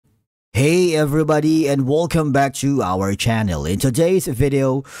Hey everybody, and welcome back to our channel. In today's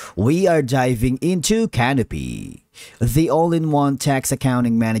video, we are diving into Canopy, the all-in-one tax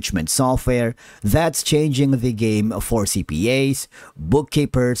accounting management software that's changing the game for CPAs,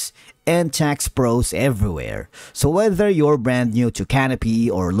 bookkeepers, and tax pros everywhere. So whether you're brand new to Canopy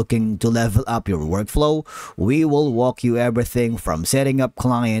or looking to level up your workflow, we will walk you everything from setting up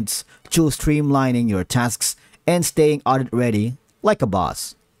clients to streamlining your tasks and staying audit ready like a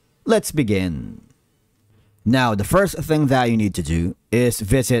boss. Let's begin. Now, the first thing that you need to do is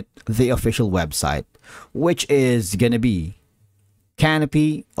visit the official website, which is gonna be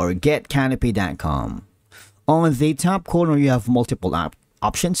Canopy or getcanopy.com. On the top corner, you have multiple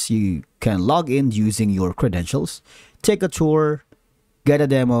options. You can log in using your credentials, take a tour, get a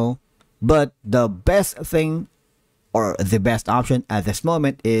demo, but the best thing or the best option at this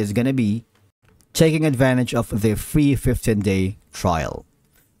moment is gonna be taking advantage of the free 15-day trial.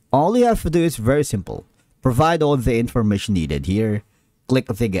 All you have to do is very simple. Provide all the information needed here. Click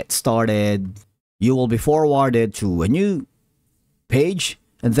the Get Started. You will be forwarded to a new page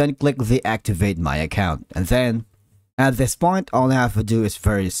and then click the Activate My Account. And then at this point, all you have to do is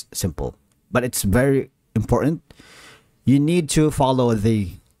very simple. But it's very important. You need to follow the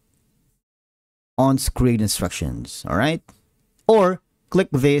on-screen instructions, alright? Or click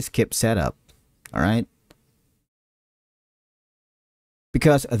the Skip Setup, alright?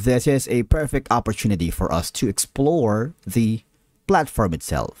 Because this is a perfect opportunity for us to explore the platform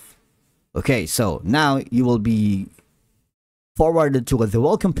itself. Okay, so now you will be forwarded to the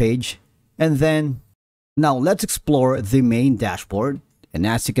welcome page, and then now let's explore the main dashboard. And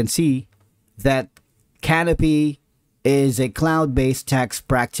as you can see, that Canopy is a cloud-based tax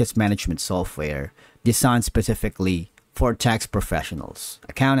practice management software designed specifically for tax professionals,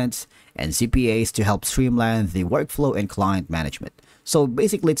 accountants, and CPAs to help streamline the workflow and client management. So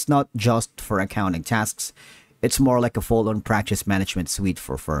basically, it's not just for accounting tasks. It's more like a full-on practice management suite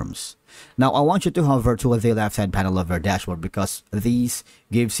for firms. Now, I want you to hover to the left-hand panel of your dashboard because these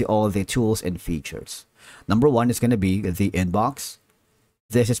gives you all the tools and features. Number one is going to be the inbox.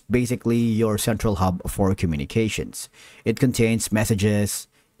 This is basically your central hub for communications. It contains messages,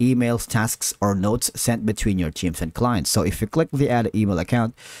 emails, tasks, or notes sent between your teams and clients. So if you click the Add Email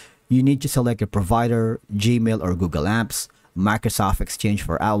Account, you need to select your provider, Gmail or Google Apps, Microsoft Exchange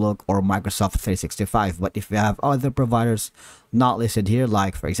for Outlook, or Microsoft 365. But if you have other providers not listed here,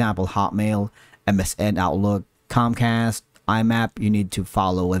 like for example Hotmail, MSN Outlook, Comcast, IMAP, you need to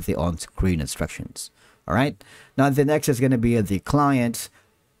follow the on-screen instructions. All right, now the next is going to be the clients.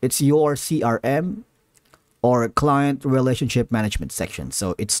 It's your CRM or client relationship management section.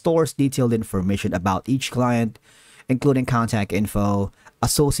 So it stores detailed information about each client, including contact info,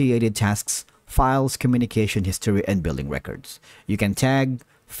 associated tasks, files, communication history, and billing records. You can tag,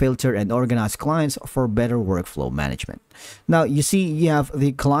 filter, and organize clients for better workflow management. Now, you see you have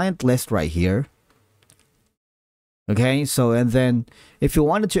the client list right here. Okay, so and then if you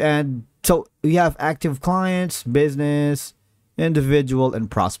wanted to add, so you have active clients, business, individual, and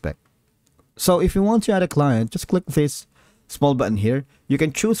prospect. So if you want to add a client, just click this small button here. You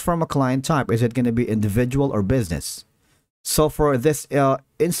can choose from a client type. Is it going to be individual or business? So for this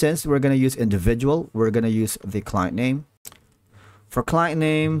instance, we're going to use individual. We're going to use the client name. For client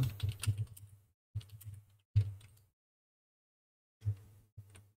name,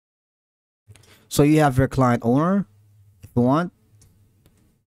 so you have your client owner, if you want,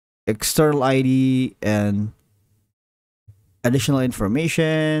 external ID, and additional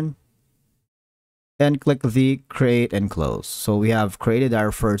information, and click the create and close. So we have created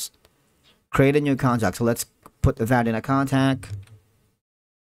our first, create a new contact. So let's put that in a contact.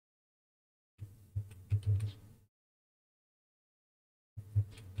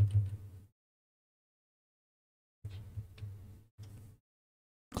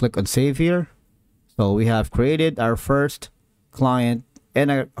 Click on save here. So we have created our first client and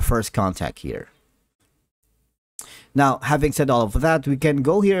our first contact here. Now, having said all of that, we can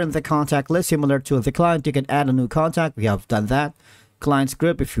go here in the contact list. Similar to the client, you can add a new contact. We have done that. Clients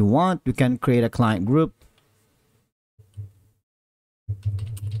group, if you want, you can create a client group.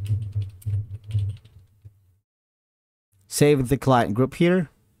 Save the client group here,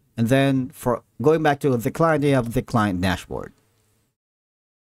 and then for going back to the client, you have the client dashboard.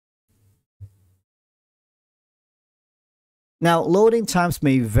 Now, loading times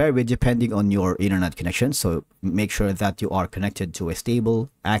may vary depending on your internet connection, so make sure that you are connected to a stable,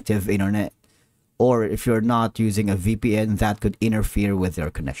 active internet, or if you're not using a VPN, that could interfere with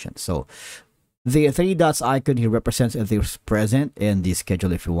your connection. So the three dots icon here represents the present and the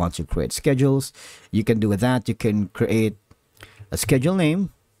schedule. If you want to create schedules, you can do that. You can create a schedule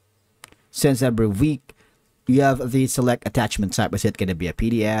name, since every week you have the select attachment type. Is it going to be a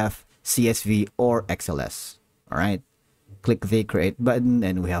PDF, CSV, or XLS? All right. Click the create button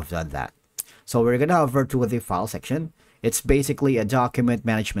and we have done that. So we're going to hover to the file section. It's basically a document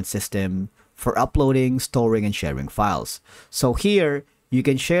management system for uploading, storing, and sharing files. So here you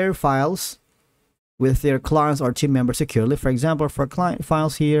can share files with their clients or team members securely. For example, for client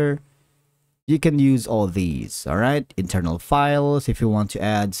files here, you can use all these. All right, internal files. If you want to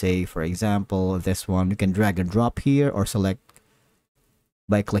add, say for example this one, you can drag and drop here or select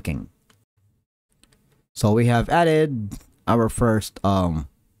by clicking. So we have added our first file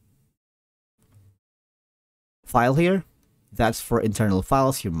here. That's for internal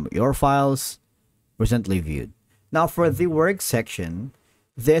files, your files recently viewed. Now for the work section,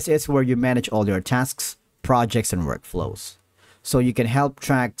 this is where you manage all your tasks, projects, and workflows. So you can help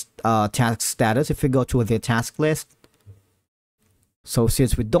track task status if you go to the task list. So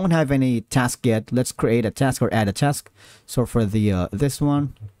since we don't have any task yet, let's create a task or add a task. So for the this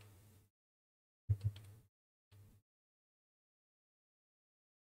one,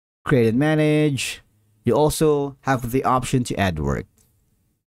 create and manage. You also have the option to add work.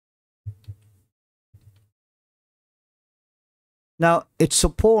 Now, it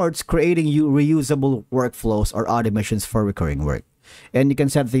supports creating reusable workflows or automations for recurring work. And you can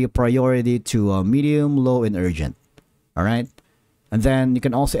set the priority to medium, low, and urgent. All right. And then you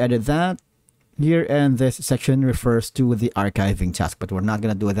can also edit that here. And this section refers to the archiving task, but we're not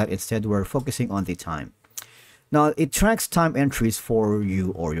going to do that. Instead, we're focusing on the time. Now, it tracks time entries for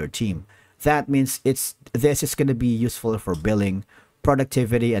you or your team. That means this is going to be useful for billing,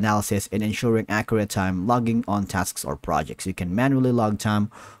 productivity analysis, and ensuring accurate time logging on tasks or projects. You can manually log time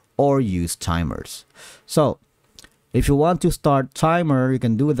or use timers. So if you want to start timer, you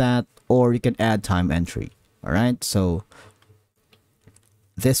can do that, or you can add time entry. All right, so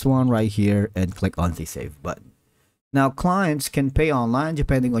this one right here, and click on the save button. Now clients can pay online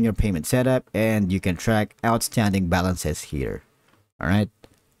depending on your payment setup, and you can track outstanding balances here. All right,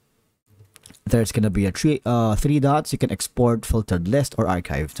 there's going to be a three dots. You can export, filtered list, or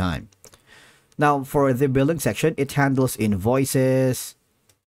archive time. Now for the billing section, it handles invoices,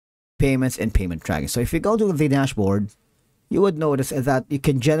 payments, and payment tracking. So if you go to the dashboard, you would notice that you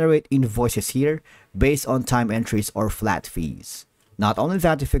can generate invoices here based on time entries or flat fees. Not only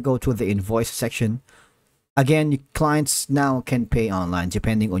that, if you go to the invoice section, again, clients now can pay online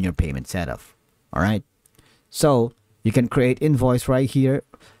depending on your payment setup. All right, so you can create invoice right here.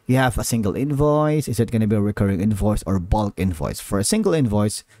 You have a single invoice. Is it going to be a recurring invoice or bulk invoice? For a single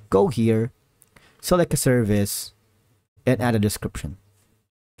invoice, go here, select a service, and add a description.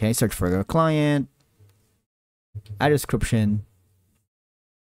 Okay, search for your client, add a description,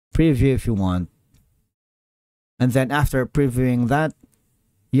 preview if you want. And then after previewing that,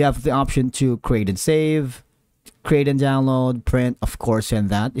 you have the option to create and save, create and download, print, of course,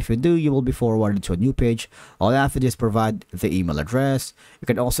 send that. If you do, you will be forwarded to a new page. All you have to do is provide the email address. You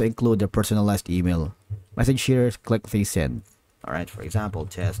can also include the personalized email message here. Click the send. All right, for example,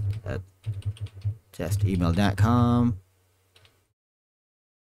 test@testemail.com,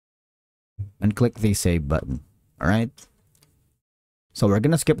 and click the save button. All right, so we're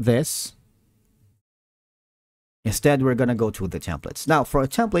gonna skip this. Instead, we're gonna go to the templates. Now for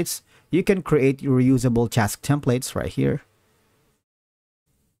templates, you can create your reusable task templates right here.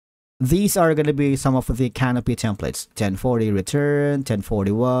 These are going to be some of the Canopy templates: 1040 return,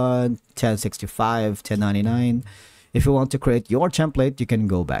 1041, 1065, 1099. If you want to create your template, you can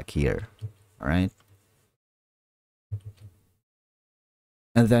go back here. All right,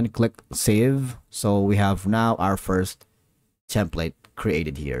 and then click save. So we have now our first template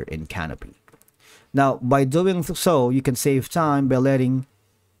created here in Canopy. Now by doing so, you can save time by letting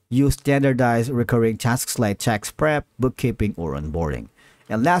you standardize recurring tasks like tax prep, bookkeeping, or onboarding.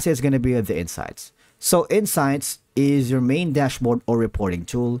 And last is going to be the insights. So insights is your main dashboard or reporting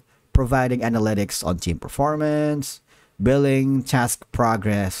tool, providing analytics on team performance, billing, task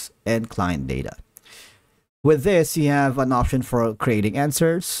progress, and client data. With this, you have an option for creating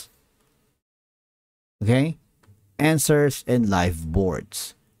answers, okay, answers, and live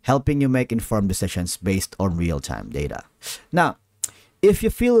boards, helping you make informed decisions based on real-time data. Now, if you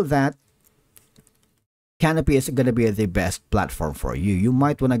feel that Canopy is going to be the best platform for you, you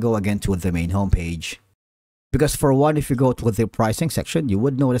might want to go again to the main homepage. Because for one, if you go to the pricing section, you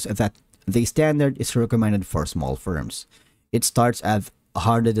would notice that the standard is recommended for small firms. It starts at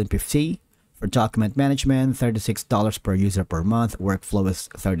 $150 for document management, $36 per user per month, workflow is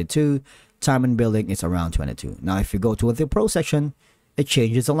 $32, time and billing is around $22. Now, if you go to the pro section, it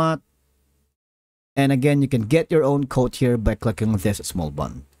changes a lot. And again, you can get your own quote here by clicking this small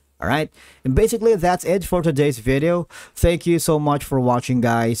button. All right, and basically that's it for today's video. Thank you so much for watching,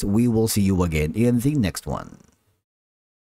 guys. We will see you again in the next one.